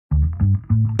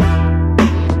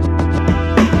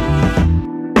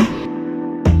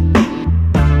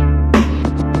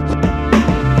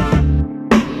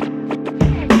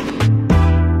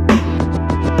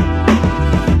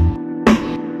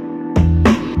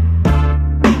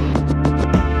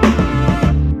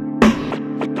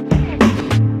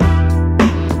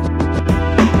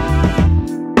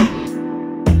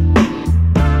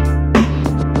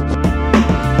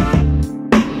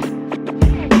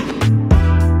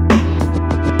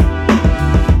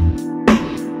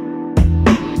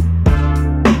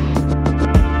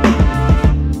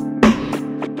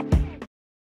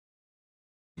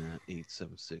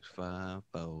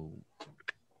654.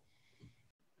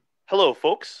 Hello,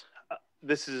 folks.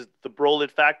 This is the Brolit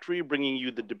Factory bringing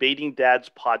you the Debating Dads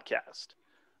podcast.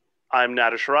 I'm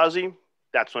Nader Shirazi.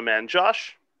 That's my man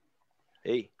Josh.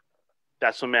 Hey.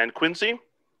 That's my man Quincy.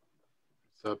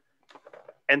 What's up?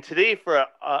 And today, for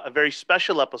a very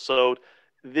special episode,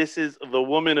 this is the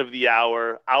woman of the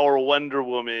hour, our Wonder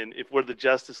Woman. If we're the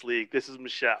Justice League, this is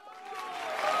Michelle.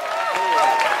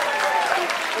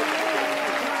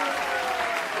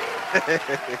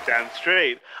 Damn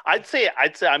straight. I'd say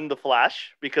I'm the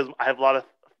Flash because I have a lot of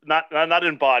not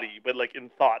in body, but like in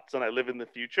thoughts, and I live in the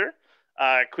future.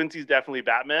 Quincy's definitely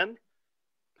Batman.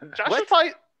 Josh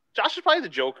is probably the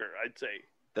Joker, I'd say.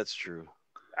 That's true.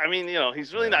 I mean,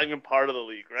 he's really not even part of the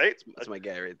league, right? That's my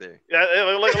guy right there. Yeah,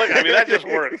 look. I mean, that just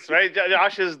works, right?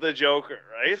 Josh is the Joker,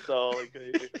 right? So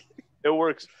it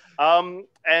works. And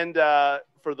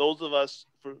for those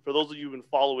of you who've been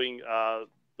following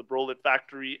the Brolit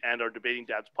Factory and our Debating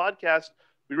Dads podcast,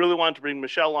 we really wanted to bring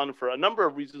Michelle on for a number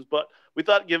of reasons, but we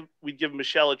thought we'd give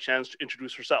Michelle a chance to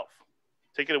introduce herself.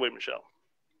 Take it away, Michelle.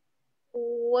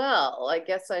 Well, I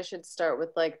guess I should start with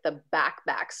like the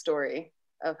backstory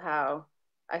of how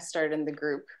I started in the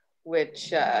group,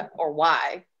 which or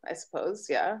why, I suppose,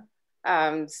 yeah.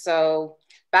 So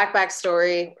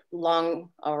backstory, long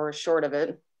or short of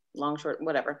it, long, short,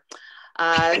 whatever.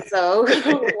 So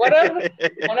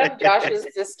one of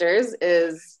Josh's sisters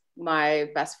is my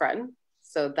best friend.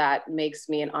 So that makes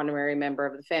me an honorary member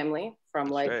of the family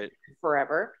from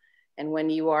forever. And when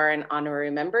you are an honorary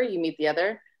member, you meet the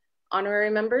other honorary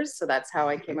members. So that's how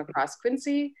I came across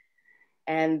Quincy.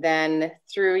 And then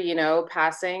through,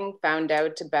 passing, found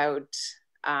out about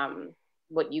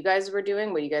what you guys were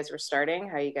doing, what you guys were starting,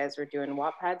 how you guys were doing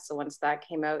Wattpad. So once that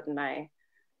came out and I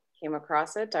came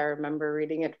across it, I remember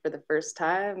reading it for the first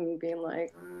time and being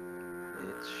like,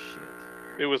 It's shit.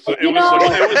 It was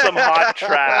some hot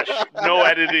trash. No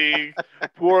editing,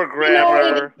 poor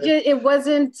grammar. It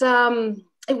wasn't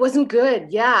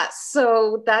good. Yeah.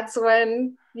 So that's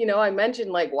when, I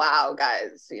mentioned like, wow,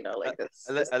 guys, like this.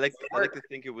 I like to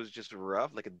think it was just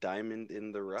rough, like a diamond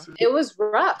in the rough. It was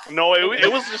rough. No,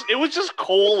 it was just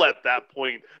coal at that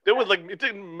point. There was it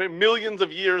took millions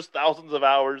of years, thousands of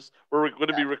hours were going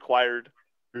to be required.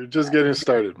 We're just getting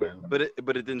started, man. But it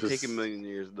didn't take a million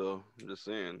years though. I'm just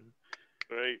saying.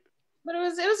 Right. But it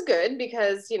was good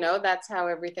because, that's how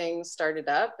everything started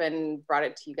up and brought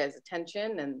it to you guys'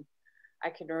 attention. And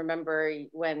I can remember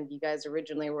when you guys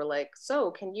originally were like,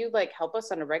 so can you like help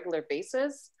us on a regular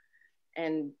basis?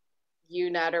 And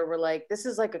you, Nader, were like, this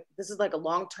is like a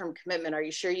long-term commitment. Are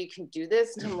you sure you can do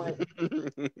this? And I'm like,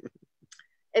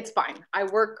 it's fine. I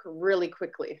work really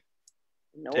quickly.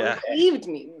 No one believed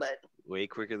me, but way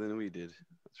quicker than we did.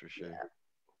 That's for sure.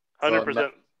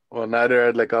 100%. Well, Nader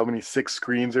had like how many 6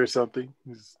 screens or something.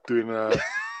 He's doing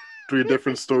 3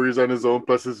 different stories on his own,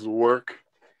 plus his work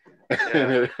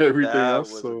and everything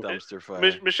else. So dumpster fire.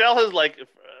 Michelle has like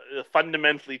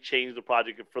fundamentally changed the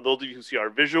project. For those of you who see our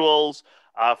visuals,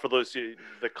 for those who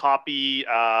the copy,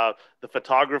 the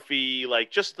photography, like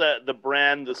just the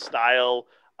brand, the style.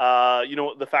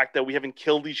 The fact that we haven't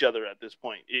killed each other at this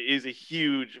point is a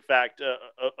huge fact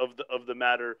of the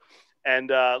matter. And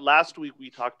last week we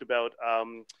talked about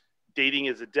dating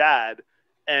as a dad.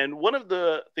 And one of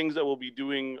the things that we'll be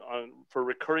doing for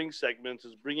recurring segments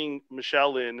is bringing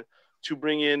Michelle in to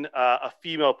bring in a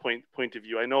female point of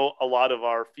view. I know a lot of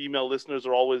our female listeners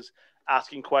are always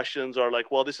asking questions or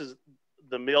like, well, this is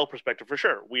the male perspective for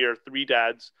sure. We are 3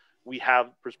 dads. We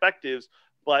have perspectives,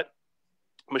 but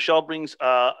Michelle brings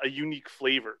a unique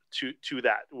flavor to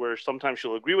that, where sometimes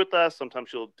she'll agree with us, sometimes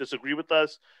she'll disagree with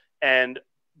us. And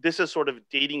this is sort of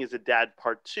dating as a dad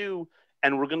part 2.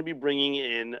 And we're going to be bringing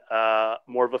in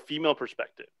more of a female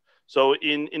perspective. So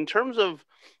in terms of,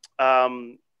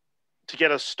 to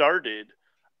get us started,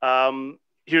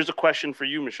 here's a question for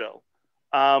you, Michelle.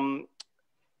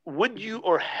 Would you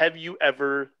or have you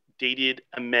ever dated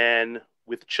a man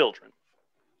with children?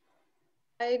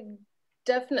 I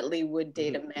definitely would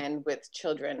date a man with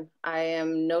children. I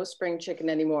am no spring chicken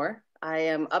anymore. I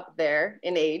am up there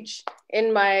in age,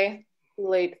 in my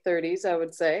late 30s, I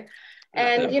would say.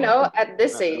 And, at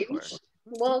this age,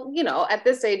 at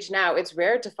this age now, it's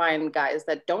rare to find guys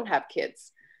that don't have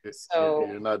kids. So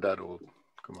you're not that old.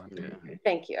 Come on. Yeah.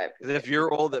 Thank you. If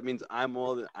you're old, that means I'm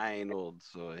old and I ain't old.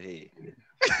 So, hey.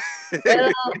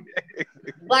 Well,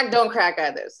 black don't crack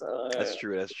either. So That's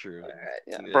true. Right,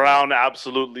 yeah. Brown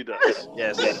absolutely does.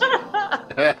 Yes.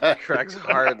 Cracks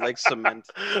hard like cement.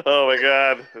 Oh, my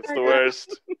God. That's the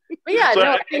worst. But yeah,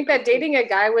 I think that dating a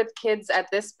guy with kids at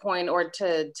this point or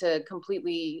to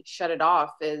completely shut it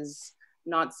off is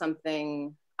not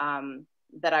something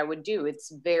that I would do. It's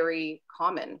very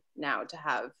common now to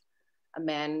have a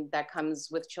man that comes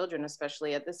with children,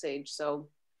 especially at this age. So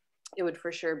it would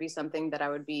for sure be something that I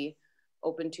would be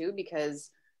open to, because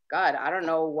God, I don't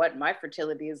know what my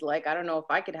fertility is like. I don't know if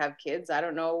I could have kids. I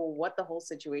don't know what the whole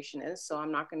situation is. So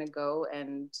I'm not going to go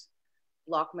and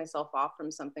lock myself off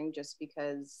from something just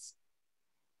because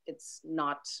it's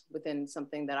not within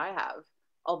something that I have.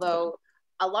 Although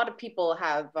a lot of people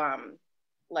have,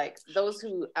 like those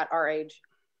who at our age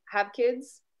have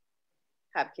kids.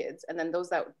 And then those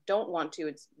that don't want to,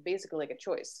 it's basically like a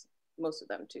choice. Most of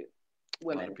them too.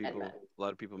 Women and men. A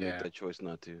lot of people make that choice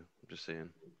not to. I'm just saying.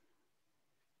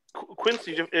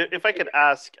 Quincy, if I could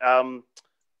ask,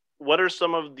 what are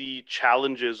some of the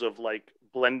challenges of like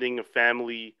blending a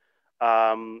family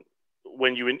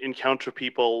when you encounter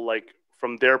people, like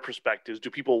from their perspectives? Do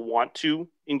people want to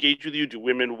engage with you? Do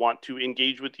women want to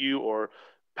engage with you, or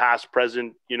past,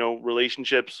 present,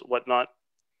 relationships, whatnot?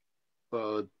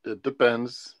 Well, it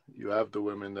depends. You have the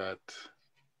women that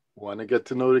want to get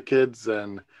to know the kids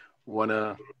and want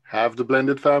to have the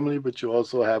blended family, but you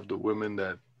also have the women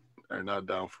that are not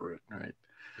down for it, right?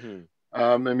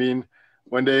 I mean,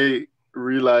 when they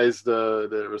realize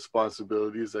the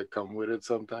responsibilities that come with it,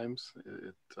 sometimes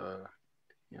it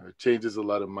changes a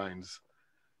lot of minds.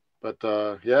 But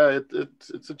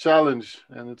it's a challenge,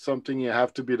 and it's something you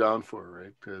have to be down for,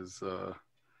 right? Because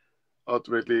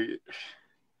ultimately,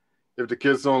 if the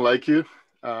kids don't like you,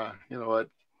 you know what?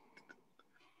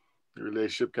 The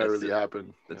relationship can't really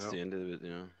happen. That's the end of it,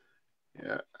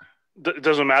 Yeah. It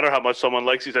doesn't matter how much someone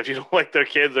likes you. If you don't like their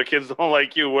kids don't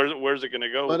like you. Where's it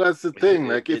gonna go? But that's the thing.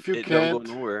 Like, if you don't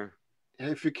go nowhere.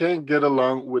 If you can't get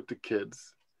along with the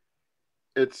kids,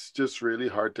 it's just really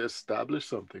hard to establish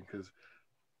something. Because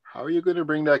how are you going to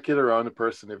bring that kid around a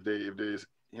person if they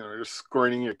you're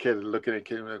scorning your kid and looking at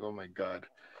kid like, oh my God,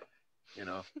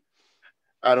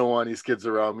 I don't want these kids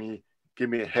around me. Give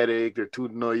me a headache. They're too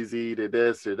noisy. They're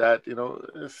this or that.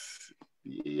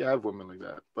 You have women like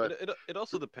that, but it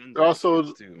also depends. Also, on the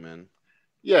kids too, man.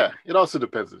 Yeah, it also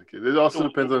depends on the kids. It also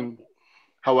depends on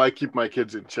how I keep my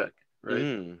kids in check,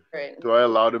 right? Right. Do I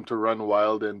allow them to run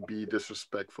wild and be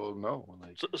disrespectful? No.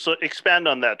 So expand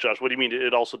on that, Josh. What do you mean?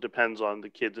 It also depends on the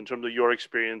kids in terms of your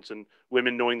experience and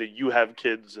women knowing that you have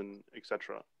kids and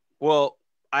etc. Well,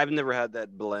 I've never had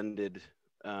that blended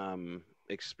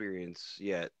experience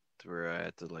yet, where I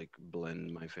had to like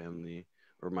blend my family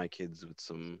or my kids with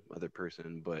some other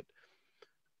person, but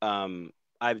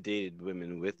I've dated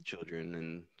women with children,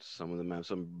 and some of them have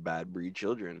some bad breed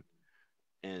children,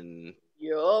 and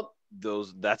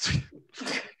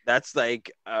that's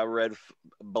like a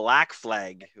black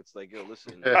flag. It's like, yo,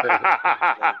 listen.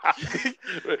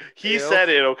 He said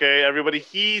it, okay, everybody.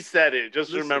 He said it.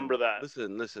 Just remember that.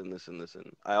 Listen.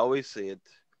 I always say it.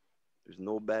 There's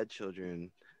no bad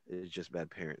children. It's just bad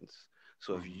parents.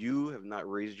 So if you have not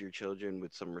raised your children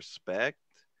with some respect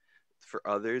for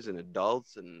others and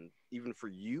adults, and even for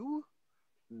you,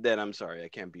 then I'm sorry, I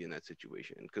can't be in that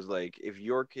situation. Because like, if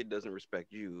your kid doesn't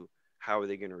respect you, how are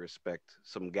they going to respect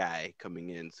some guy coming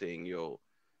in saying, yo,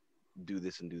 do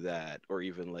this and do that, or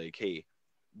even like, hey,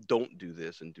 don't do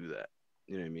this and do that?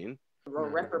 You know what I mean? Or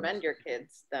reprimand your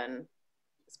kids, then,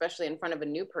 especially in front of a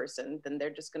new person, then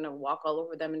they're just going to walk all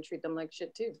over them and treat them like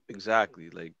shit too. Exactly.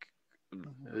 Like,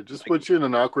 it just puts you in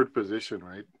an awkward position,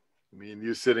 right? I mean,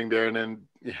 you sitting there and then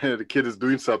the kid is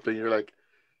doing something. You're like,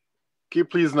 can you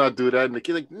please not do that? And the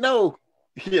kid's like, no,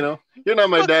 you're not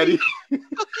my daddy.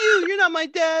 Fuck you, you're not my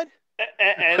dad.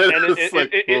 And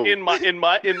in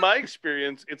my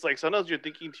experience, it's like sometimes you're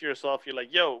thinking to yourself, you're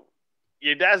like, yo,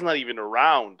 your dad's not even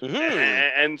around.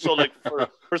 And so like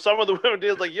for some of the women,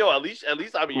 it's like, yo, at least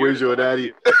I'm here. Where's your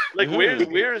daddy? Like where's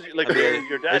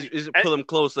your dad? Pull him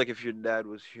close. Like, if your dad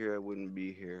was here, I wouldn't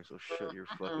be here. So shut your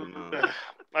fucking mouth.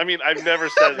 I mean, I've never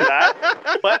said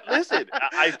that, but listen,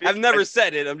 I've never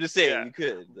said it. I'm just saying you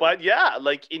could. But yeah,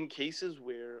 like in cases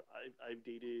where I've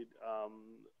dated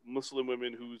Muslim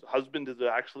women whose husband has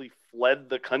actually fled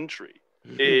the country,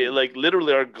 like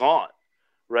literally are gone,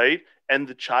 right? And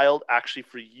the child actually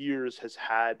for years has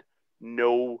had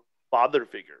no father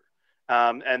figure.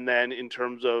 And then in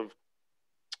terms of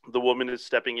the woman is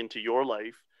stepping into your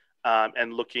life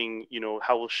and looking,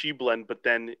 how will she blend? But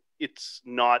then it's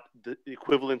not the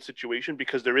equivalent situation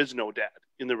because there is no dad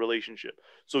in the relationship.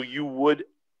 So you would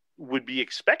be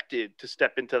expected to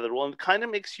step into the role, and it kind of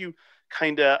makes you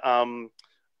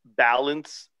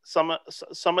balance some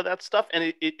of that stuff.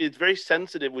 And it's very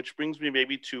sensitive, which brings me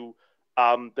maybe to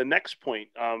the next point,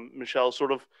 Michelle,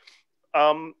 sort of,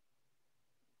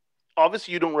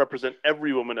 obviously you don't represent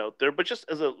every woman out there, but just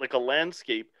as a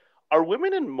landscape, are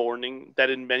women in mourning that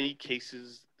in many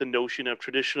cases the notion of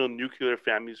traditional nuclear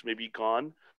families may be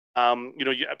gone?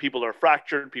 People are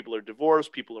fractured, people are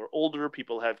divorced, people are older,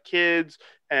 people have kids,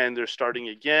 and they're starting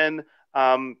again.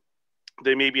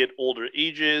 They may be at older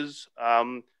ages.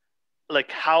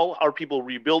 Like, how are people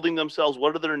rebuilding themselves?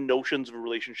 What are their notions of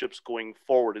relationships going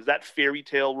forward? Is that fairy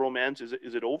tale romance? Is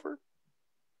it over?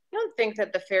 I don't think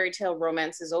that the fairy tale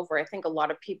romance is over. I think a lot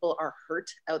of people are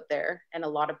hurt out there, and a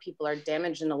lot of people are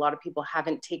damaged, and a lot of people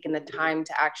haven't taken the time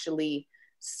to actually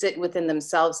sit within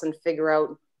themselves and figure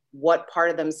out what part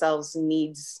of themselves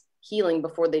needs healing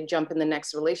before they jump in the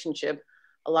next relationship.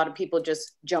 A lot of people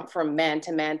just jump from man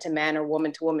to man to man, or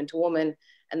woman to woman to woman,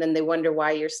 and then they wonder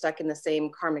why you're stuck in the same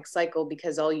karmic cycle,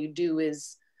 because all you do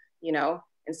is,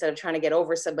 instead of trying to get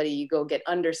over somebody, you go get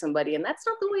under somebody, and that's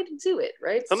not the way to do it,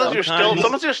 right? Sometimes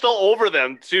you're still over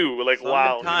them too. Like,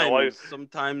 wow,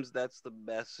 sometimes that's the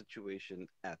best situation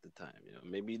at the time.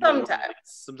 Maybe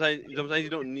sometimes you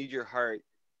don't need your heart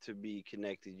to be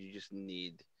connected. You just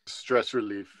need stress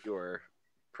relief, your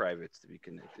privates to be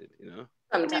connected.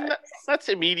 Sometimes. I mean, that's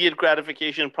immediate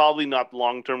gratification, probably not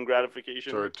long-term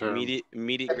gratification. Short-term.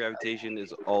 Immediate gratification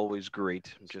is always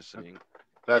great. I'm just saying.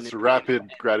 That's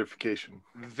rapid gratification.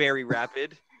 Very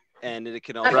rapid, and it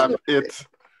can also it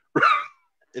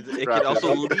can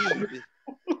also lead.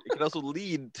 It can also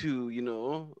lead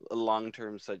to a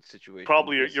long-term such situation.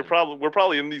 We're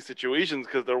probably in these situations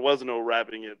because there was no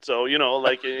wrapping it. So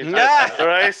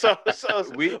right. So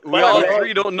we all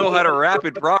three don't know how to wrap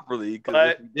it properly.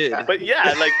 Because if we did, but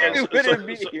yeah, like we wouldn't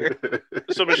be here.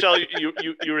 So Michelle,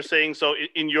 you were saying, so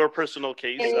in your personal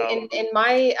case, in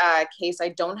my case, I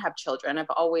don't have children. I've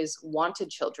always wanted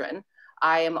children.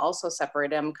 I am also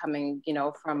separated. I'm coming,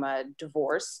 from a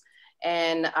divorce.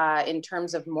 And in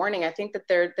terms of mourning, I think that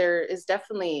there is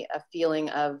definitely a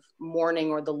feeling of mourning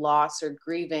or the loss or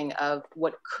grieving of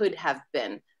what could have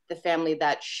been, the family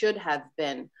that should have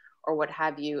been, or what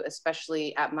have you,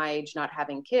 especially at my age, not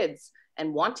having kids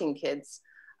and wanting kids.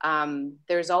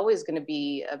 There's always going to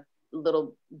be a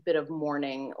little bit of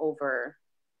mourning over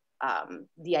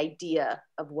the idea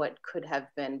of what could have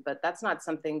been, but that's not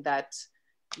something that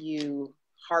you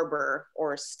harbor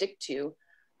or stick to.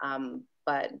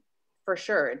 But for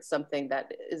sure, it's something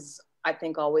that is, I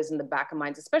think, always in the back of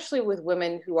minds, especially with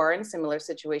women who are in similar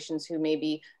situations, who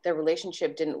maybe their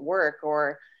relationship didn't work,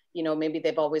 or, maybe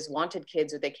they've always wanted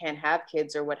kids, or they can't have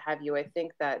kids, or what have you. I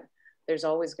think that there's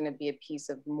always going to be a piece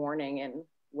of mourning in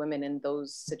women in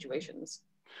those situations.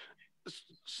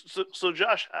 So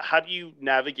Josh, how do you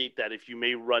navigate that if you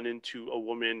may run into a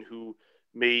woman who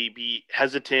may be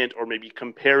hesitant or maybe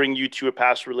comparing you to a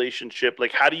past relationship?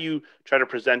 Like, how do you try to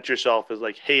present yourself as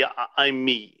like, hey, I'm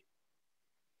me?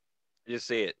 Just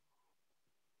say it.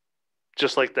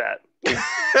 Just like that.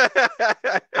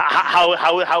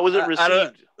 how was it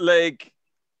received? Like,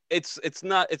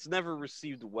 it's never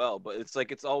received well, but it's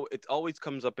like it always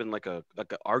comes up in like a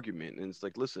argument, and it's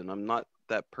like, listen, I'm not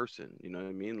that person. You know what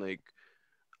I mean? Like,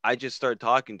 I just started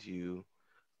talking to you.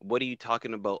 What are you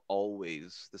talking about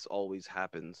always? This always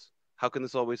happens. How can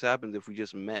this always happen if we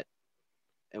just met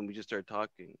and we just started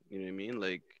talking? You know what I mean?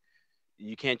 Like,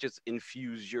 you can't just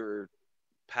infuse your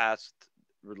past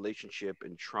relationship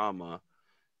and trauma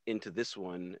into this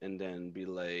one and then be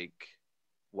like,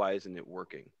 why isn't it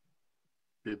working?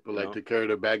 People like to carry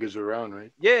their baggage around,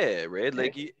 right? Yeah, right.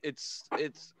 Like, it's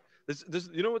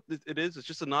you know what it is? It's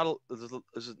just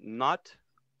there's not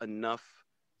enough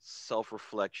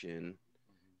self-reflection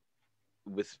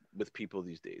with people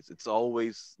these days. It's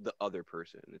always the other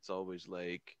person. It's always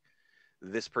like,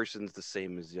 this person's the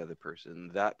same as the other person,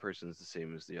 that person's the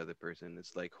same as the other person.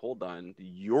 It's like, hold on,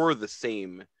 you're the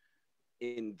same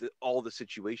in all the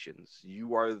situations.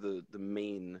 You are the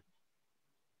main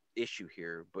issue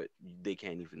here, but they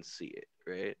can't even see it,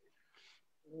 right?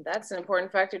 That's an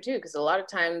important factor too, because a lot of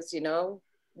times,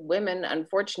 women,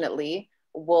 unfortunately,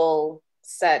 will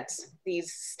set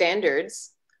these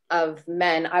standards of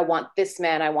men. I want this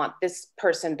man, I want this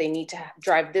person, they need to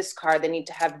drive this car, they need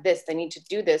to have this, they need to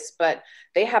do this, but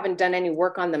they haven't done any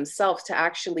work on themselves to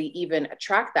actually even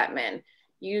attract that man.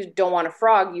 You don't want a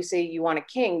frog, you say you want a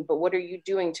king, but what are you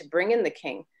doing to bring in the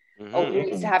king? Mm-hmm. Oh, he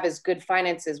needs to have his good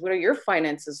finances. What do your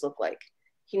finances look like?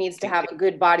 He needs to have a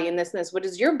good body and this and this. What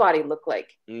does your body look like?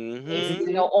 Mm-hmm. He needs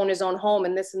to own his own home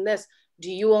and this and this. Do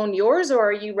you own yours, or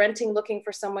are you renting, looking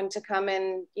for someone to come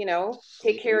and,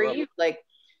 take care of you? Like,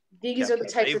 these are the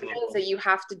types of things that you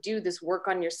have to do this work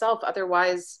on yourself.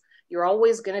 Otherwise, you're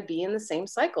always going to be in the same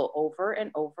cycle over and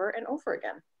over and over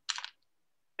again.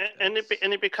 And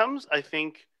it becomes, I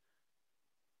think,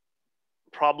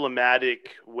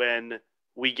 problematic when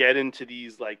we get into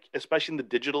these, like, especially in the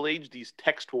digital age, these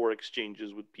text war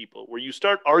exchanges with people where you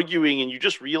start arguing and you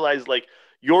just realize, like,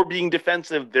 you're being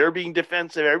defensive, they're being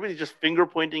defensive, everybody's just finger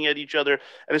pointing at each other.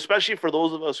 And especially for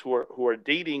those of us who are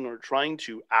dating or trying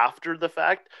to after the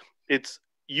fact, it's,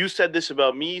 you said this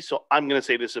about me, so I'm going to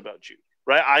say this about you,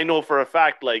 right? I know for a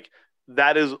fact, like,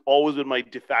 that has always been my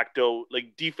de facto,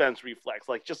 like, defense reflex,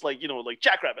 like, just like, like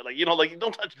Jackrabbit, like, like,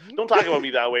 don't talk about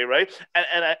me that way, right?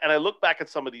 And I look back at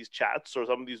some of these chats or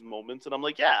some of these moments, and I'm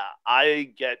like, yeah,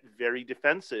 I get very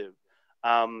defensive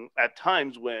at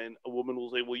times when a woman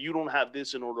will say, well, you don't have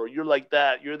this in order, or you're like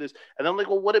that, you're this, and I'm like,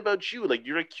 well, what about you? Like,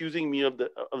 you're accusing me of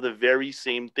the very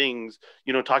same things,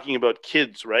 talking about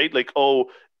kids, right? Like, oh,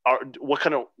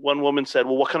 one woman said,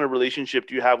 well, what kind of relationship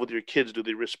do you have with your kids? Do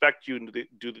they respect you? And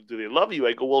do they love you?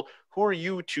 I go, well, who are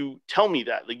you to tell me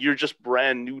that? Like, you're just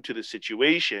brand new to the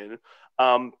situation.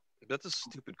 That's a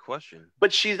stupid question.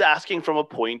 But she's asking from a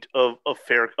point of a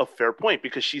fair point,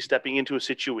 because she's stepping into a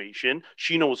situation.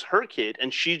 She knows her kid,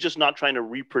 and she's just not trying to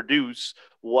reproduce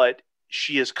what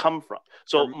she has come from.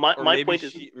 So my point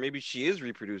is, maybe she is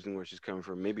reproducing where she's coming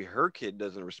from. Maybe her kid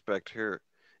doesn't respect her.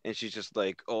 And she's just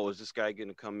like, oh, is this guy going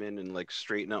to come in and, like,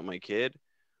 straighten out my kid?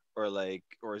 Or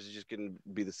is it just going to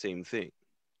be the same thing?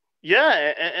 Yeah,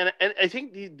 and I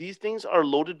think these things are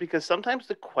loaded because sometimes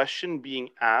the question being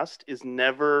asked is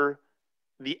never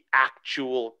the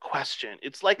actual question.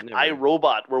 It's like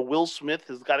iRobot, where Will Smith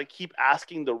has got to keep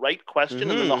asking the right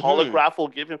question, and then the holograph will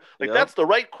give him, like, that's the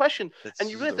right question. And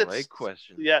you realize that's the right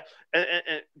question. Yeah, and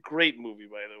great movie,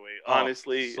 by the way.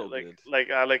 Honestly, so good.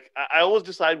 I always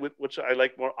decide which I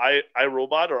like more,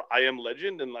 iRobot or I Am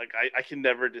Legend, and like I can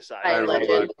never decide. I Am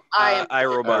Legend.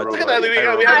 iRobot. Look at that. We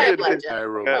have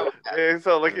iRobot.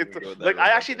 So like it's like I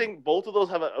actually think both of those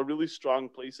have a really strong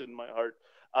place in my heart.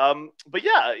 But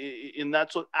yeah, in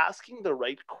that, so asking the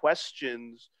right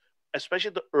questions, especially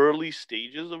at the early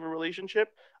stages of a relationship,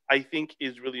 I think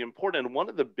is really important. And one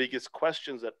of the biggest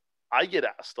questions that I get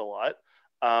asked a lot,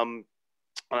 and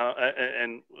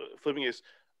flipping is,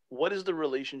 what is the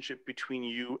relationship between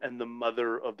you and the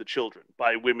mother of the children,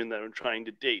 by women that are trying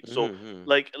to date? So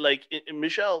like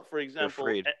Michelle, for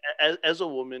example, as a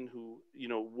woman who,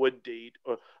 would date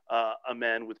a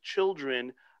man with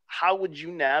children, how would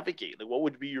you navigate? Like, what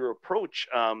would be your approach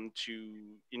to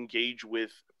engage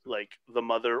with, like, the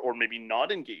mother, or maybe not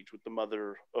engage with the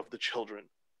mother of the children?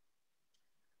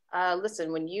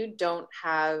 Listen, when you don't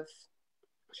have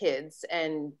kids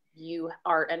and you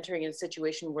are entering a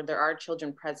situation where there are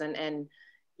children present, and,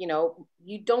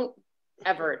 you don't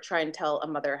ever try and tell a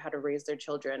mother how to raise their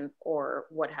children or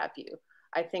what have you.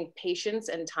 I think patience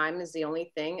and time is the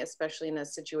only thing, especially in a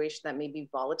situation that may be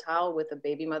volatile with a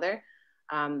baby mother.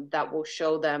 That will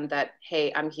show them that,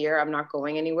 hey, I'm here, I'm not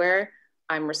going anywhere,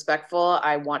 I'm respectful,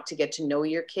 I want to get to know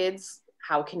your kids,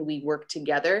 how can we work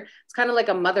together? It's kind of like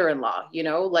a mother-in-law,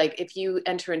 like if you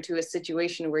enter into a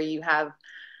situation where you have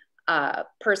a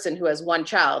person who has one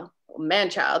child, a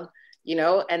man-child,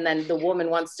 and then the woman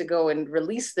wants to go and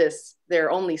release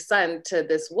their only son to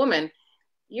this woman,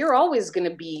 you're always going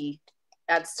to be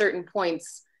at certain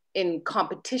points in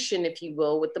competition, if you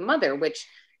will, with the mother, which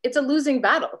it's a losing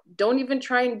battle. Don't even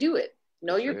try and do it.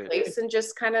 Know your place and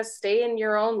just kind of stay in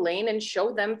your own lane and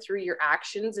show them through your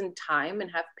actions and time, and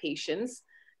have patience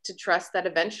to trust that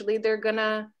eventually they're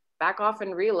gonna back off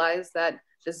and realize that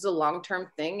this is a long-term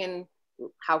thing, and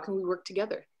how can we work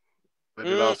together? But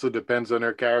it also depends on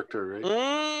their character,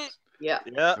 right? Yeah.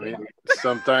 I mean,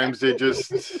 sometimes they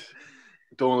just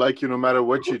don't like you no matter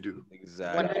what you do.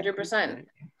 Exactly. 100%.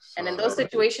 And in those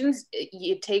situations,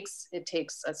 it takes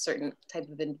a certain type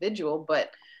of individual.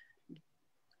 But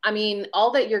I mean,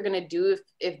 all that you're gonna do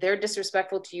if they're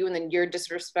disrespectful to you and then you're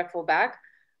disrespectful back,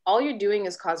 all you're doing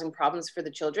is causing problems for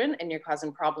the children, and you're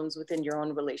causing problems within your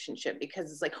own relationship,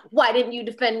 because it's like, why didn't you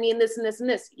defend me in this and this and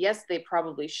this? Yes, they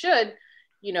probably should,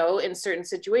 in certain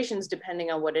situations,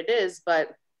 depending on what it is.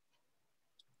 But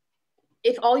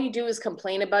if all you do is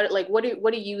complain about it, like, what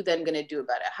are you then going to do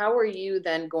about it? How are you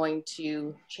then going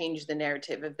to change the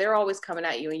narrative? If they're always coming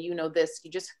at you and this, you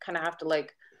just kind of have to,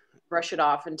 like, brush it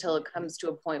off until it comes to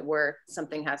a point where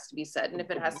something has to be said. And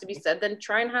if it has to be said, then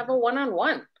try and have a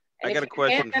one-on-one. I got a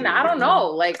question. And I don't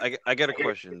know, like, I got a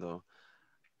question though.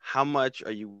 How much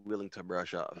are you willing to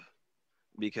brush off?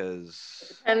 Because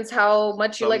it depends how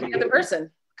much you like the other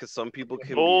person. Because some people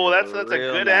can. Oh, that's a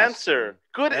good answer.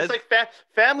 Good. It's like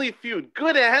Family Feud.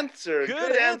 Good answer.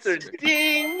 Good answer.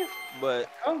 Ding. But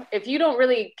if you don't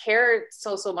really care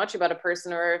so much about a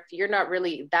person, or if you're not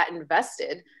really that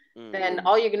invested, then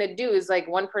all you're gonna do is, like,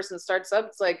 one person starts up.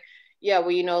 It's like, yeah,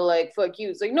 well, like, fuck you.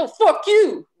 It's like, no, fuck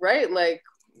you, right? Like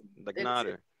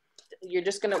Nader. you're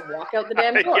just gonna walk out the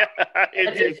damn door. Yeah,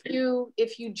 And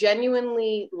if you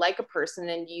genuinely like a person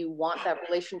and you want that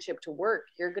relationship to work,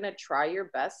 you're gonna try your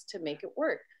best to make it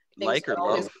work. Things Like or don't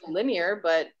always love? go linear,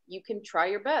 but you can try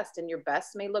your best, and your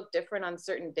best may look different on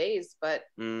certain days, but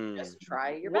Mm. just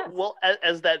try your well, best. well,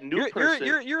 as that new person,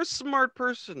 You're a smart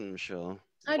person, Michelle.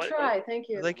 I try. Thank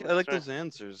you. I like That's right. those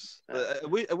answers.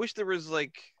 Yeah. I wish there was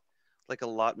like a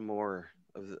lot more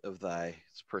of thy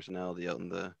personality out in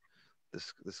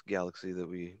this galaxy that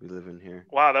we live in here.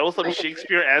 Wow, that was some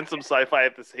Shakespeare and some sci-fi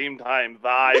at the same time.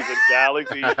 Thighs and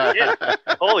galaxy. Shit.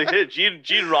 Holy shit, Gene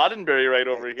Roddenberry right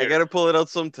over here. I gotta pull it out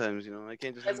sometimes, you know. I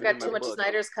can't just. It's read it got in too my much book.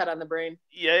 Snyder's cut on the brain.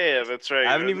 Yeah, that's right.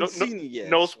 I haven't even no, seen it yet.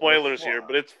 No so spoilers here, fuck.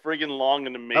 but it's friggin' long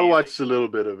and amazing. I watched a little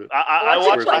bit of it. I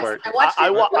watched watched. it twice.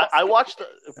 I watched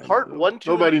the part 1, 2.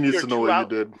 Nobody and needs 3 to are know 2 what you hours.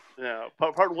 did. Yeah,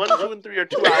 part 1, 2, and 3 are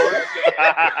 2 hours.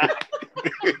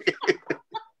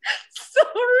 So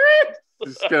rude.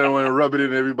 Just kind of want to rub it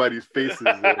in everybody's faces.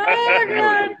 Oh,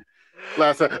 God.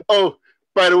 Last time. Oh,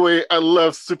 by the way, I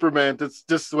love Superman. That's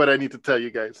just what I need to tell you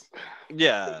guys.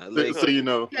 Yeah, So, like, so you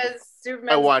know, Because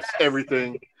Superman's I watched best.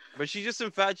 everything. but she's just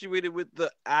infatuated with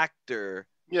the actor.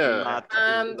 Yeah. Not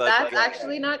That's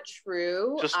actually not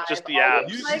true. Just I've the always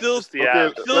abs. You liked- still- Just the Okay,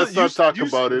 abs. let's not talk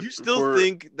about it You still before-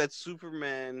 think that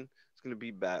Superman is gonna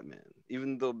be Batman,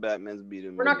 even though Batman's beat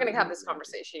him. We're not going to have this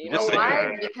conversation. You know Just why?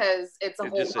 saying. Because it's a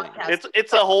Just whole saying. podcast.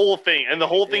 It's a whole thing, and the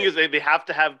whole thing is they have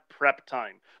to have prep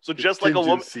time. So just like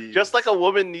a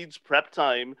woman needs prep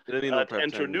time They don't need no to prep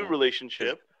enter a time, new no.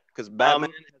 relationship. Because Batman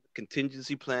has a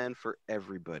contingency plan for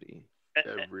everybody.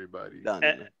 Everybody.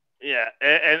 Done. Yeah,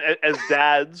 and as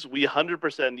dads, we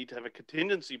 100% need to have a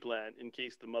contingency plan in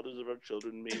case the mothers of our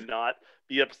children may not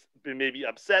be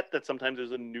upset that sometimes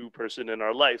there's a new person in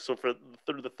our life. So for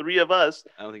the 3 of us,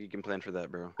 I don't think you can plan for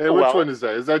that, bro. Hey, Oh, which well. one is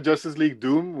that? Is that Justice League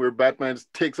Doom, where Batman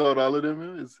takes out all of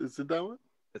them? Is it that one?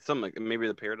 It's something like maybe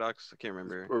the paradox. I can't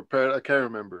remember. Or I can't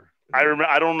remember. I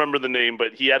don't remember the name,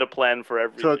 but he had a plan for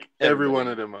everything. Took every Everybody. one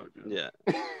of them out. Yeah,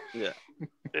 yeah.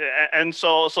 And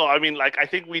so I mean, like, I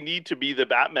think we need to be the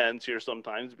Batmans here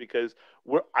sometimes, because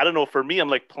I don't know, for me, I'm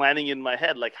like planning in my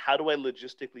head, like, how do I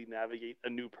logistically navigate a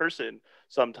new person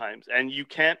sometimes? And you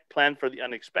can't plan for the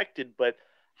unexpected, but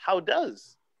how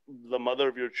does the mother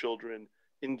of your children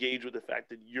engage with the fact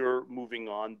that you're moving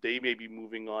on, they may be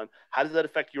moving on? How does that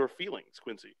affect your feelings,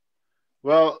 Quincy?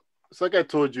 Well, it's like I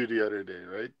told you the other day,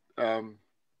 right?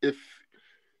 If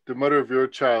the mother of your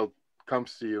child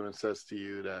comes to you and says to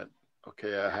you that,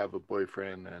 okay, I have a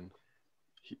boyfriend and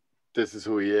this is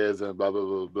who he is and blah, blah,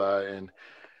 blah, blah. And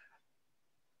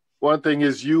one thing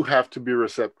is you have to be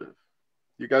receptive.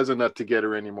 You guys are not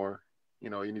together anymore. You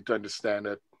know, you need to understand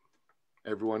that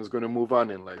everyone is going to move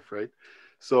on in life, right?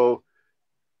 So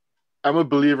I'm a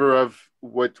believer of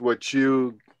what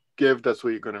you give, that's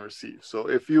what you're going to receive. So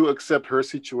if you accept her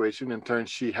situation, in turn,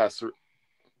 she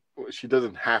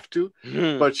doesn't have to,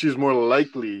 but she's more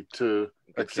likely to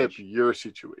accept your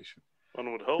situation.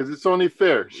 One would hope. Because it's only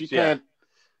fair. She Yeah.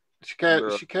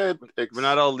 can't. We're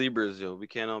not all Libras, yo. We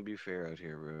can't all be fair out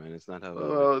here, bro. And it's not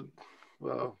how.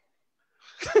 Well,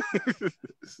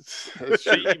 So that's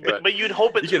true, but you'd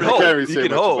hope it's You can I hope. can't really You say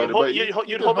can much hope. about it, but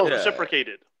you'd hope it's Yeah.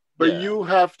 reciprocated. But Yeah. you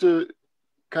have to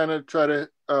kind of try to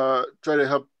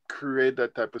help create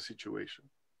that type of situation,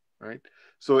 right?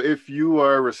 So if you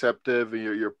are receptive and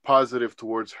you're positive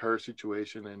towards her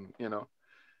situation, and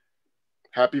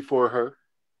happy for her,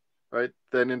 right?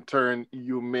 Then in turn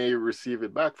you may receive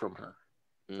it back from her.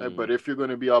 Right? But if you're going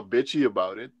to be all bitchy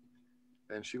about it,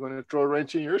 then she's going to throw a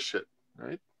wrench in your shit,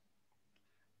 right?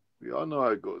 We all know how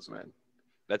it goes, man.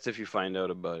 That's if you find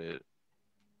out about it.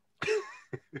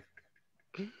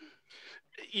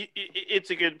 It's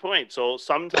a good point. So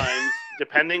sometimes,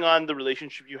 depending on the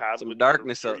relationship you have Some with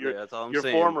darkness your, out there. That's all I'm your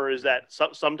saying. former, is that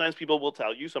sometimes people will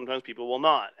tell you, sometimes people will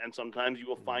not, and sometimes you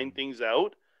will find things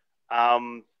out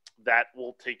that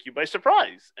will take you by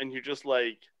surprise, and you're just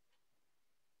like,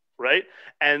 right?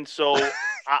 And so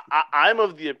I'm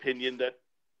of the opinion that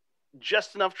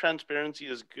just enough transparency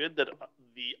is good, that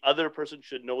the other person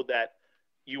should know that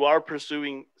you are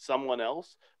pursuing someone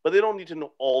else, but they don't need to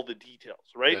know all the details,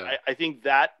 right? Yeah. I think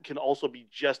that can also be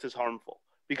just as harmful,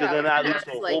 because then that leads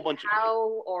to a whole bunch of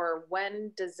how or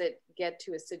when does it get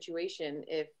to a situation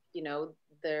if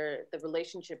the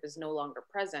relationship is no longer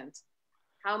present?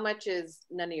 How much is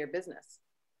none of your business?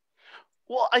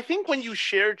 Well, I think when you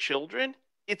share children,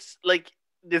 it's like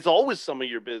there's always some of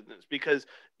your business, because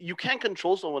you can't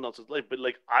control someone else's life. But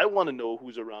like, I want to know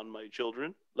who's around my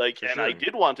children. Like, For and sure. I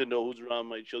did want to know who's around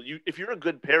my children. If you're a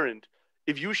good parent,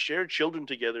 if you share children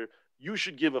together, you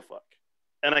should give a fuck.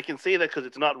 And I can say that because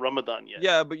it's not Ramadan yet.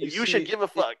 Yeah, but you should give a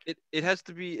fuck. It has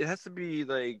to be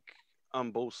like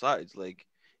on both sides. Like,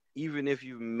 even if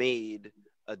you've made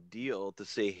a deal to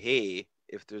say, hey,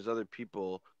 if there's other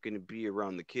people going to be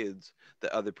around the kids,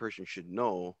 the other person should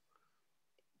know,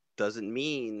 doesn't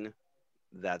mean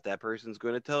that person's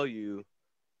going to tell you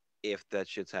if that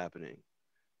shit's happening.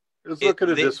 Let's look at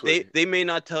it this way. They may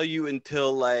not tell you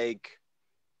until like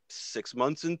 6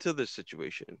 months into the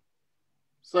situation.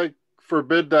 It's like,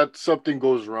 forbid that something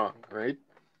goes wrong, right?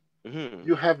 Mm-hmm.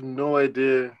 You have no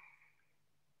idea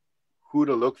who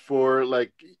to look for.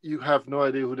 Like, you have no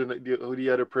idea who the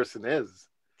other person is.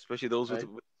 Especially those right?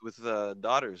 with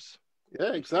daughters.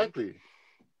 Yeah, exactly.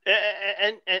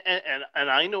 And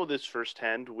I know this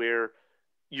firsthand, where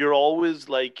you're always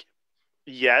like,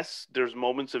 yes, there's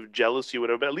moments of jealousy or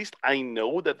whatever, but at least I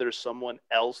know that there's someone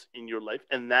else in your life,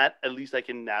 and that at least I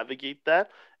can navigate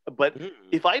that. But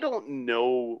if I don't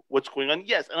know what's going on,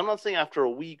 yes, and I'm not saying after a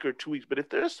week or 2 weeks, but if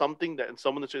there's something that, and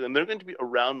someone that's, and they're going to be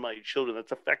around my children,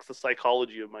 that affects the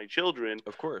psychology of my children,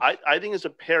 of course, I think as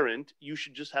a parent, you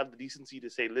should just have the decency to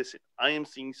say, listen, I am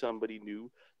seeing somebody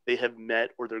new. They have met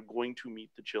or they're going to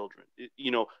meet the children.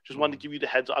 Just wanted to give you the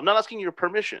heads up. I'm not asking your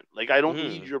permission. Like, I don't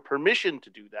need your permission to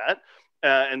do that.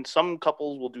 And some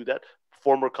couples will do that,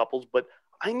 former couples, but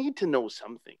I need to know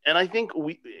something. And I think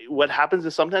what happens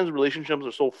is sometimes relationships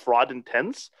are so fraud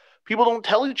intense, people don't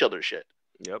tell each other shit.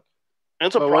 Yep. And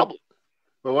it's a problem.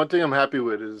 But one thing I'm happy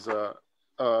with is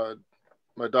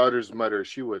my daughter's mother,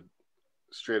 she would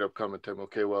straight up come and tell me,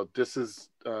 okay, well, this is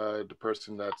the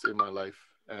person that's in my life.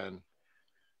 And,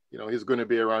 he's going to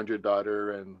be around your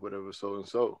daughter and whatever, so and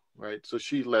so, right? So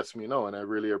she lets me know, and I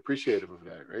really appreciate of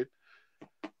that, right?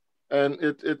 And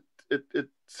it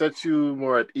sets you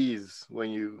more at ease when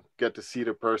you get to see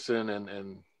the person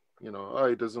and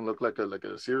he doesn't look like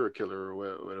a serial killer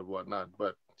or whatnot.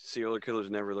 But serial killers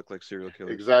never look like serial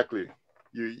killers. Exactly.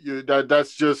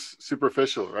 That's just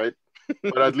superficial, right?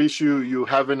 But at least you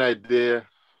have an idea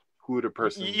who the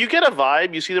person. You get a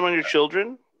vibe. You see them on your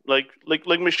children, like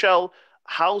Michelle.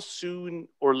 How soon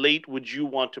or late would you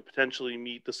want to potentially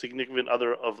meet the significant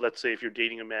other of, let's say, if you're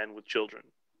dating a man with children?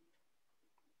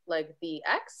 Like the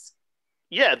ex?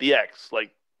 Yeah, the ex.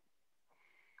 Like,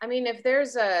 I mean, if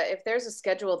there's a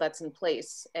schedule that's in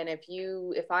place, and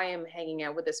if I am hanging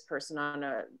out with this person on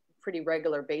a pretty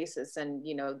regular basis, and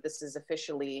this is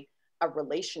officially a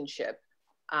relationship,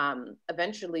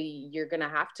 eventually you're gonna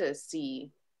have to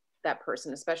see that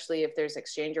person, especially if there's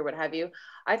exchange or what have you.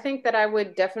 I think that I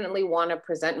would definitely want to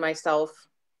present myself,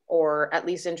 or at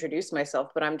least introduce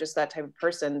myself, but I'm just that type of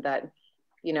person that,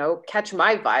 catch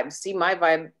my vibe, see my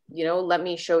vibe, let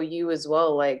me show you as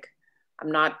well. Like,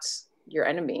 I'm not your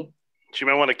enemy. She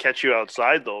might want to catch you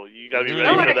outside, though. You gotta be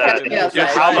ready for that.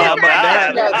 How about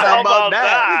that? How about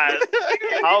that?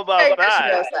 How about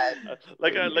that?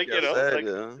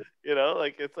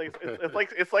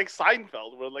 It's like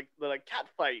Seinfeld, where they're like cat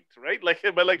fight, right?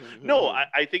 No,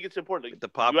 I think it's important. Like, the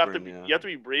popcorn, you have to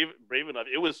be brave enough.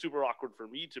 It was super awkward for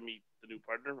me to meet the new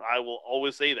partner. I will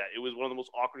always say that it was one of the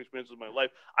most awkward experiences of my life.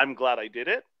 I'm glad I did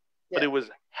it, but it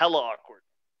was hella awkward.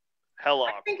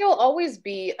 I think it'll always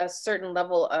be a certain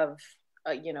level of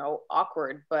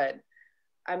awkward, but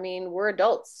I mean, we're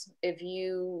adults. If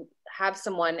you have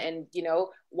someone and,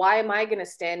 why am I going to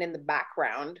stand in the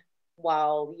background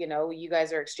while, you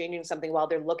guys are exchanging something while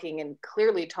they're looking and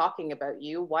clearly talking about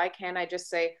you? Why can't I just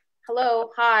say,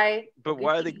 hello, hi? But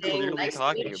why are they clearly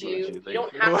talking about you? You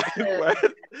don't have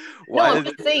to. No, I'm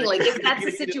just saying, like, if that's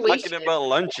the situation. Talking about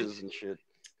lunches and shit.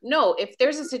 No, if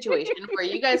there's a situation where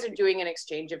you guys are doing an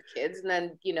exchange of kids, and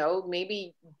then,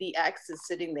 maybe the ex is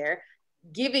sitting there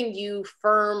giving you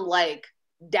firm, like,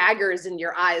 daggers in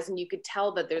your eyes, and you could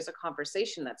tell that there's a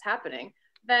conversation that's happening,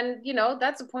 then,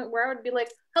 that's a point where I would be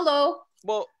like, hello.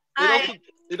 Well, hi.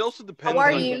 It also depends. How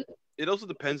are you? It also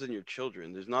depends on your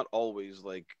children. There's not always,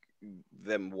 like,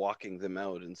 them walking them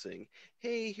out and saying,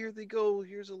 hey, here they go,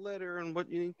 here's a letter and what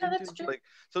you need to do. True. Like,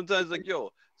 sometimes, like,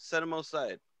 yo, set them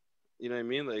outside. You know what I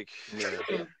mean? Like,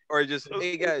 or just,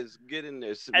 hey guys, get in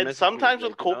there. And sometimes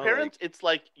with co-parents, it's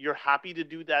like you're happy to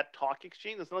do that talk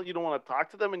exchange. It's not like you don't want to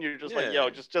talk to them, and you're just like, yo,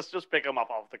 just pick them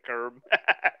up off the curb.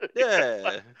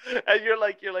 Yeah. And you're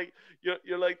like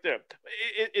there.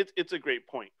 It's a great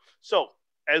point. So,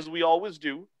 as we always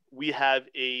do, we have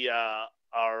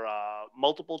our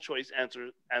multiple choice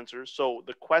answers. So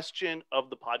the question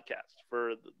of the podcast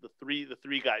for the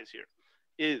three guys here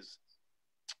is: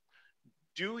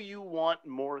 do you want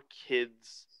more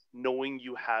kids knowing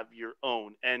you have your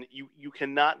own? And you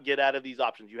cannot get out of these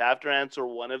options. You have to answer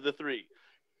one of the three.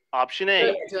 Option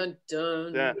A. Dun,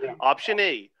 dun, dun. Option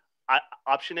A,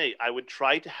 Option A, I would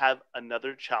try to have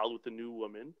another child with a new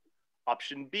woman.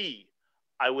 Option B,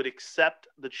 I would accept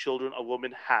the children a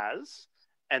woman has.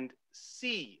 And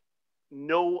C,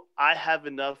 no, I have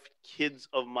enough kids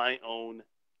of my own.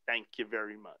 Thank you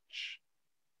very much.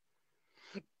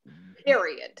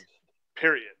 Period.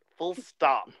 Period. Full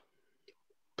stop.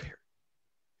 Period.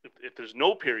 If there's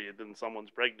no period, then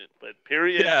someone's pregnant. But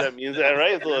period, Yeah. that means that,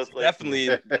 right? So it's like, Definitely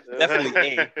A.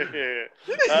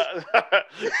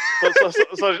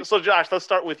 So Josh, let's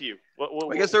start with you.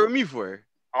 I guess they're with me for.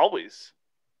 Always.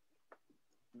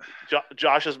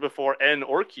 Josh is before N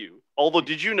or Q. Although,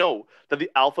 did you know that the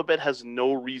alphabet has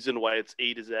no reason why it's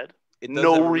A to Z? It No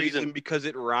does have a reason. because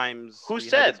it rhymes. Who We had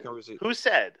said? this conversation. Who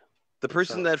said? The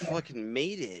person that fucking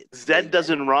made it. Z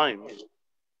doesn't rhyme. Because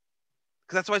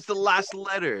that's why it's the last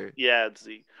letter. Yeah, it's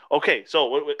Z. Okay,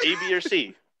 so A, B, or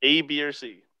C? A, B, or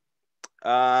C?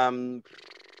 I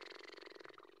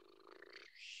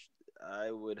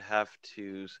would have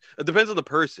to. It depends on the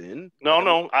person.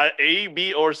 No. A,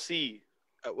 B, or C?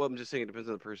 Well, I'm just saying it depends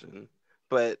on the person.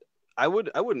 But I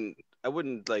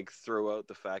wouldn't like throw out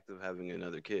the fact of having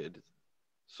another kid.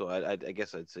 So I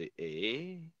guess I'd say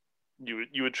A. You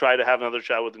would try to have another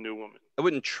child with a new woman. I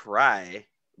wouldn't try,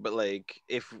 but like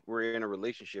if we're in a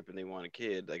relationship and they want a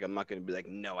kid, like I'm not gonna be like,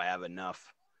 no, I have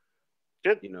enough.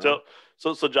 Good. You know?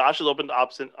 So Josh is open to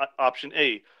option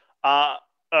A.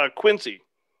 Quincy.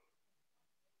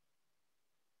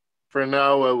 For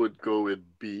now, I would go with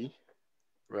B,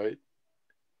 right?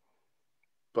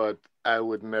 But I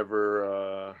would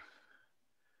never.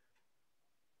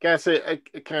 I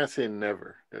can't say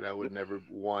never that I would never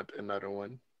want another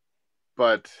one.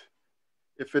 But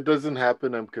if it doesn't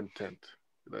happen, I'm content.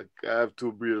 Like I have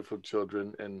two beautiful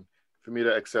children, and for me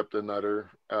to accept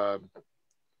another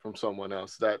from someone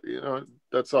else,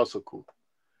 that's also cool,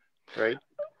 right?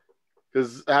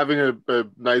 Because having a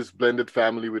nice blended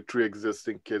family with three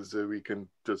existing kids that we can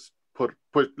just pour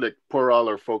all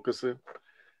our focus in,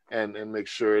 and make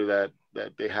sure that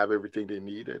they have everything they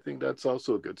need. I think that's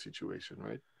also a good situation,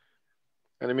 right?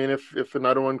 And I mean, if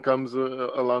another one comes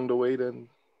along the way, then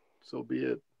so be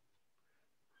it.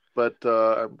 But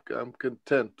I'm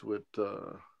content with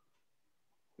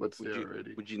what's there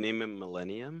already. Would you name him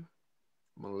Millennium?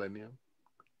 Millennium?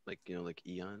 Like like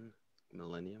Eon,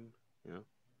 Millennium.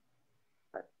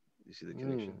 You see the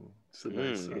connection? It's a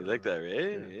nice, you like that,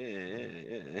 right?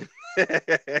 Yeah.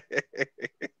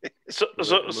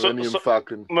 Millennium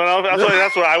Falcon. No,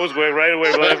 that's where I was going right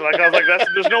away. Like I was like,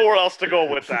 there's nowhere else to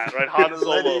go with that, right? Han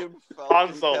Solo,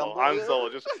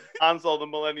 just Han Solo, the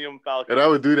Millennium Falcon. And I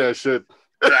would do that shit.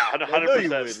 Yeah,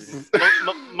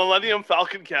 100%. Millennium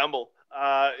Falcon Campbell.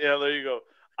 Yeah, there you go.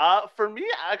 For me,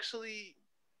 actually,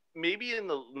 maybe in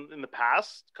the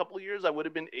past couple of years, I would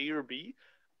have been A or B,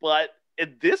 but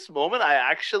at this moment, I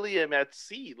actually am at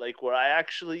C, like where I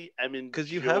actually am enjoying. Because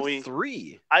you have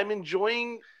three. I'm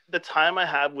enjoying the time I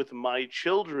have with my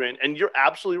children, and you're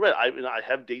absolutely right. I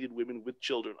have dated women with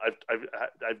children.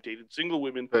 I've dated single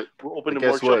women who are open to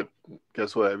more children.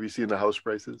 Guess what? Have you seen the house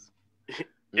prices?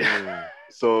 Yeah.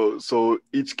 So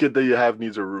each kid that you have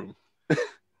needs a room.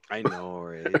 I know,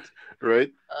 right?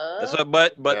 Right. That's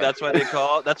what, but that's why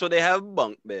that's what they have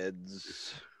bunk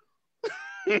beds.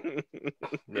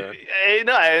 Yeah.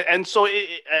 No, and so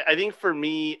I think for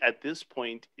me at this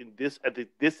point at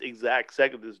this exact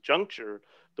second, this juncture,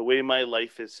 the way my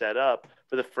life is set up,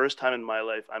 for the first time in my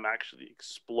life, I'm actually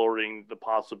exploring the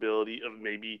possibility of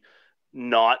maybe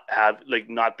not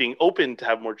being open to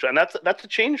have more children. And that's a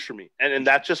change for me, and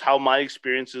that's just how my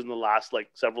experiences in the last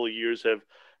several years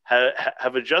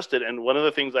have adjusted. And one of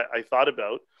the things that I thought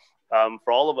about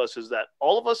for all of us is that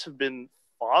all of us have been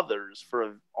fathers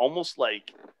for almost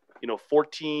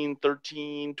 14,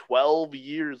 13, 12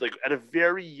 years, at a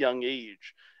very young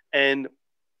age. And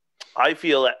I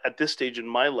feel at this stage in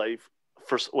my life,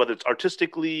 for whether it's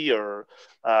artistically or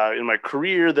in my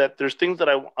career, that there's things that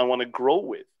I want to grow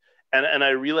with. And I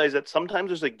realize that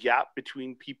sometimes there's a gap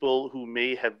between people who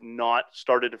may have not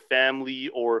started a family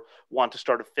or want to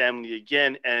start a family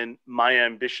again and my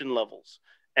ambition levels.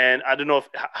 And I don't know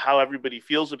how everybody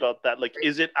feels about that. Like,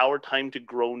 is it our time to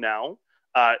grow now?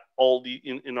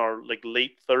 In our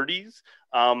late 30s,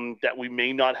 that we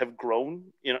may not have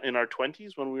grown in our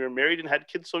 20s when we were married and had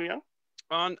kids so young?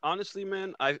 Honestly,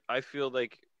 man, I feel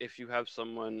like if you have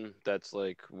someone that's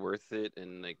worth it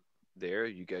and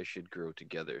you guys should grow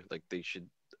together. They should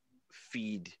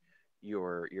feed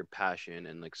your passion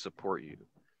and support you.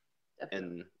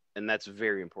 Definitely. And that's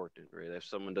very important, right? If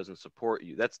someone doesn't support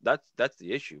you, that's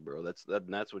the issue, bro.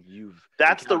 That's what you've.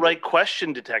 That's the right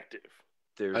question, detective.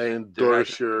 I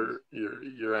endorse your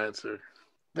answer.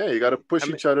 Yeah, you got to push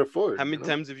each other forward. How many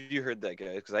times have you heard that,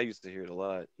 guy? Because I used to hear it a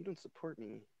lot. You don't support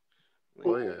me. Like,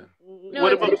 Oh yeah. No,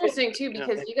 it's interesting too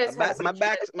because you guys have my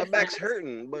back's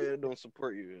hurting, but I don't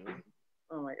support you.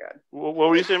 Oh my god. What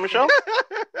were you saying, Michelle?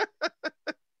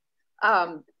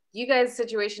 You guys'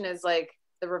 situation is like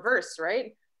the reverse,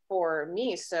 right? For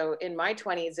me, so in my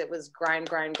 20s, it was grind,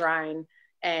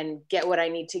 and get what I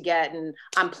need to get, and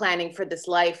I'm planning for this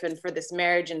life and for this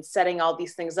marriage and setting all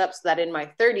these things up so that in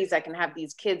my 30s I can have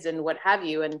these kids and what have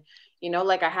you. And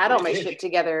like I had all my shit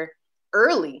together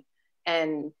early,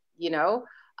 and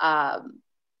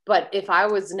but if I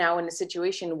was now in a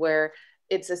situation where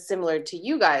it's similar to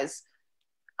you guys,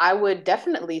 I would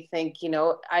definitely think,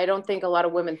 I don't think a lot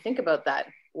of women think about that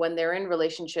when they're in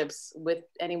relationships with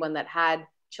anyone that had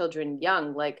children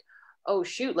young, like, oh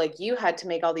shoot, like you had to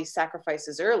make all these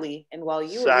sacrifices early, and while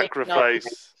you were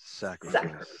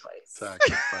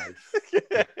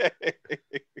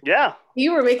yeah,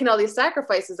 you were making all these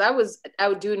sacrifices, I was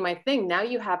out doing my thing. Now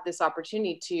you have this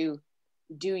opportunity to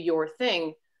do your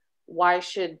thing. Why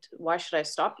should I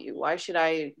stop you? Why should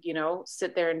I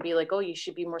sit there and be like, oh, you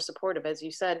should be more supportive? As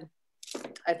you said,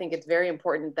 I think it's very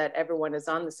important that everyone is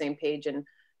on the same page and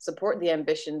support the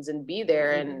ambitions and be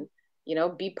there and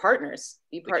be partners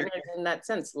in that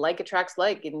sense. Like attracts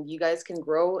like, and you guys can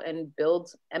grow and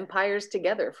build empires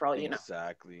together for all you know.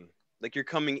 Exactly. Like you're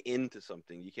coming into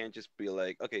something. You can't just be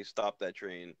like, okay, stop that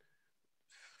train,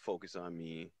 focus on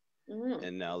me,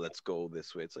 and now let's go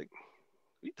this way. It's like,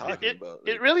 what are you talking about?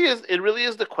 Like, it really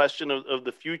is the question of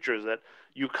the future, is that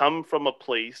you come from a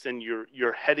place and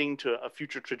you're heading to a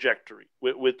future trajectory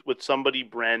with somebody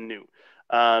brand new.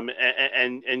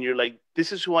 And you're like,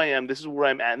 this is who I am, this is where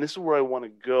I'm at, and this is where I want to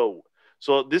go.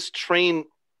 So this train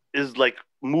is like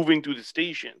moving through the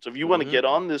station. So if you want to get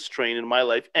on this train in my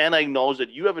life, and I acknowledge that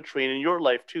you have a train in your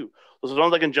life too. So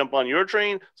sometimes I can jump on your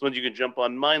train, sometimes you can jump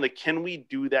on mine. Like, can we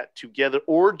do that together?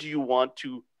 Or do you want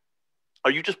to,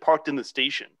 are you just parked in the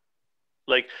station?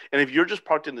 Like, and if you're just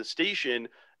parked in the station,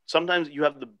 sometimes you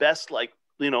have the best,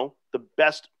 the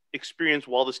best experience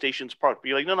while the station's parked. But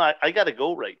you're like, no, I got to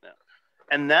go right now.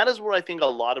 And that is where I think a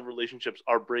lot of relationships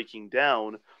are breaking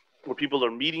down, where people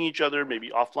are meeting each other, maybe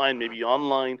offline, maybe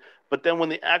online. But then when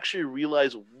they actually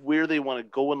realize where they want to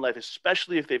go in life,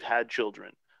 especially if they've had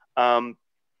children, you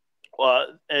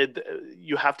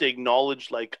have to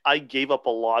acknowledge, like, I gave up a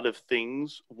lot of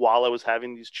things while I was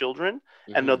having these children.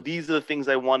 And now these are the things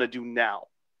I want to do now.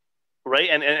 Right.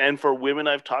 And for women,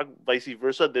 I've talked vice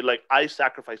versa. They're like, I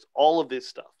sacrificed all of this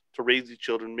stuff to raise these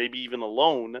children, maybe even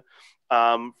alone.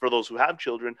 For those who have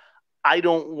children, I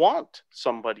don't want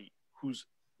somebody who's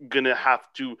going to have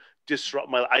to disrupt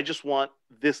my life. I just want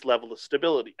this level of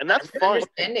stability. And that's fine.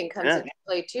 Understanding comes into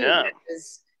play too,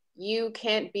 because you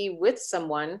can't be with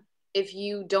someone if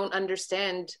you don't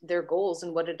understand their goals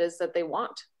and what it is that they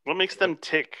want. What makes them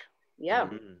tick? Yeah.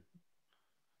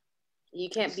 You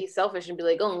can't be selfish and be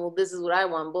like, oh, well, this is what I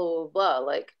want, blah, blah, blah.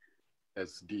 Like,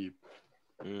 that's deep.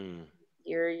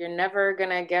 You're never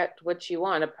gonna get what you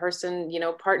want. A person,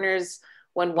 partners,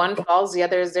 when one falls, the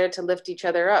other is there to lift each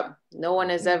other up. No one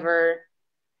is ever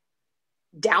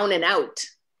down and out.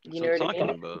 You know what I'm talking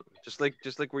about? Just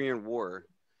like when you're in war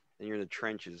and you're in the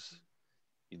trenches,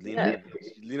 you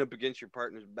lean up against your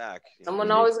partner's back. Someone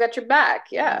always got your back.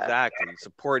 Yeah, exactly.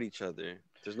 Support each other.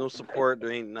 If there's no support,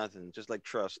 there ain't nothing. Just like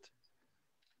trust.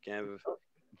 Can't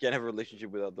have a relationship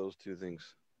without those two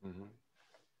things.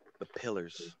 The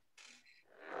pillars.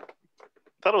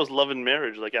 I thought it was love and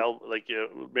marriage, like you're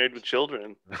married with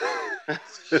children.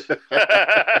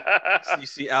 You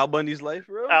see Al Bundy's life,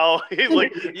 bro? Al, he's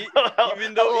like,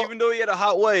 even though he had a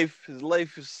hot wife, his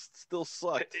life is still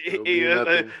sucked.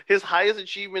 His highest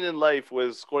achievement in life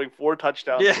was scoring 4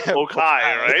 touchdowns with Okai,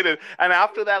 right? And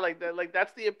after that, like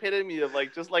that's the epitome of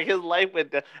just his life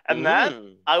went down. And that,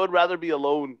 I would rather be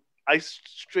alone. I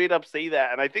straight up say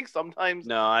that, and I think sometimes.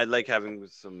 No, I like having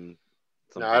some.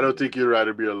 No, I don't think you'd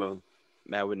rather be alone.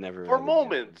 I would never. For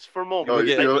moments. No,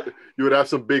 you would have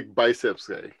some big biceps,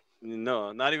 guy.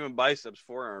 No, not even biceps,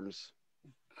 forearms.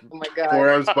 Oh my god.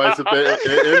 Forearms, biceps,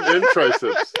 and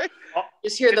triceps.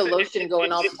 Just hear the lotion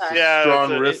going all the time. Yeah,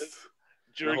 strong wrists.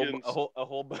 Jergens. A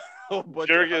whole bunch.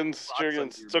 Jergens.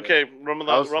 It's okay.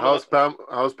 Ramadan.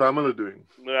 How's Pamela doing?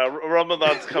 Yeah,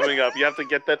 Ramadan's coming up. You have to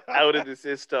get that out of the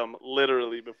system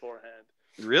literally beforehand.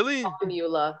 Really?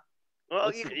 Formula.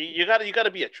 Well, you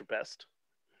gotta be at your best.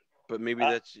 But maybe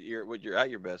that's what you're at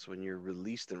your best when you're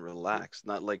released and relaxed,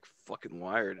 not like fucking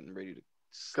wired and ready to.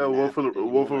 Wolf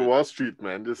of Wall Street,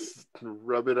 man. Just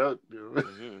rub it out.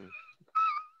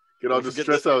 Get all the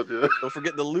stress out. Don't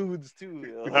forget the lewds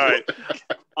too. All right.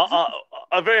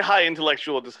 a very high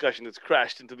intellectual discussion that's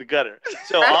crashed into the gutter.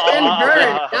 So Crash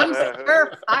and burn,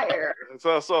 dumpster fire.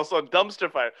 So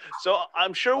dumpster fire. So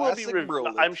I'm sure Classic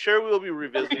we'll be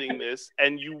revisiting this,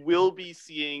 and you will be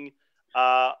seeing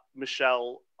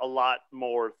Michelle a lot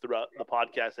more throughout the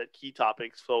podcast at Key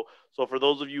Topics. So for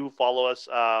those of you who follow us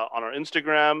on our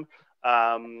Instagram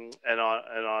and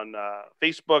on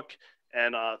Facebook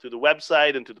and through the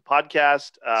website and through the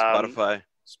podcast,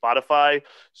 Spotify.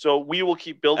 So we will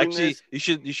keep building this. You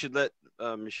should let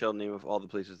Michelle name of all the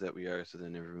places that we are, so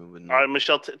then everyone would know. All right,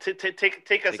 Michelle,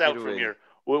 take us out from here.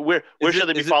 Where should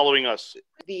they be following us?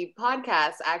 The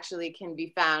podcast actually can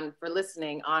be found for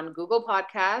listening on Google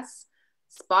Podcasts,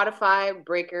 Spotify,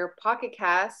 Breaker, Pocket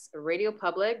Casts, Radio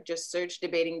Public. Just search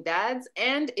Debating Dads.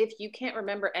 And if you can't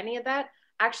remember any of that,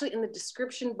 actually in the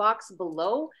description box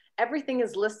below, everything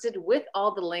is listed with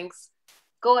all the links.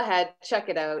 Go ahead, check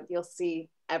it out. You'll see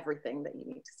everything that you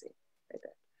need to see right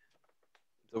there.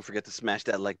 Don't forget to smash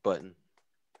that like button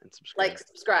and subscribe.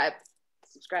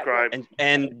 Subscribe.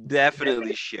 And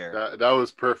definitely share. That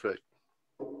was perfect.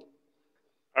 All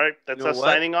right, that's us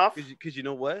signing off. Because you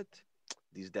know what?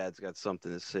 These dads got something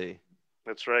to say.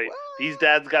 That's right. What? These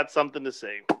dads got something to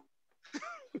say.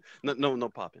 No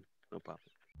popping. No popping.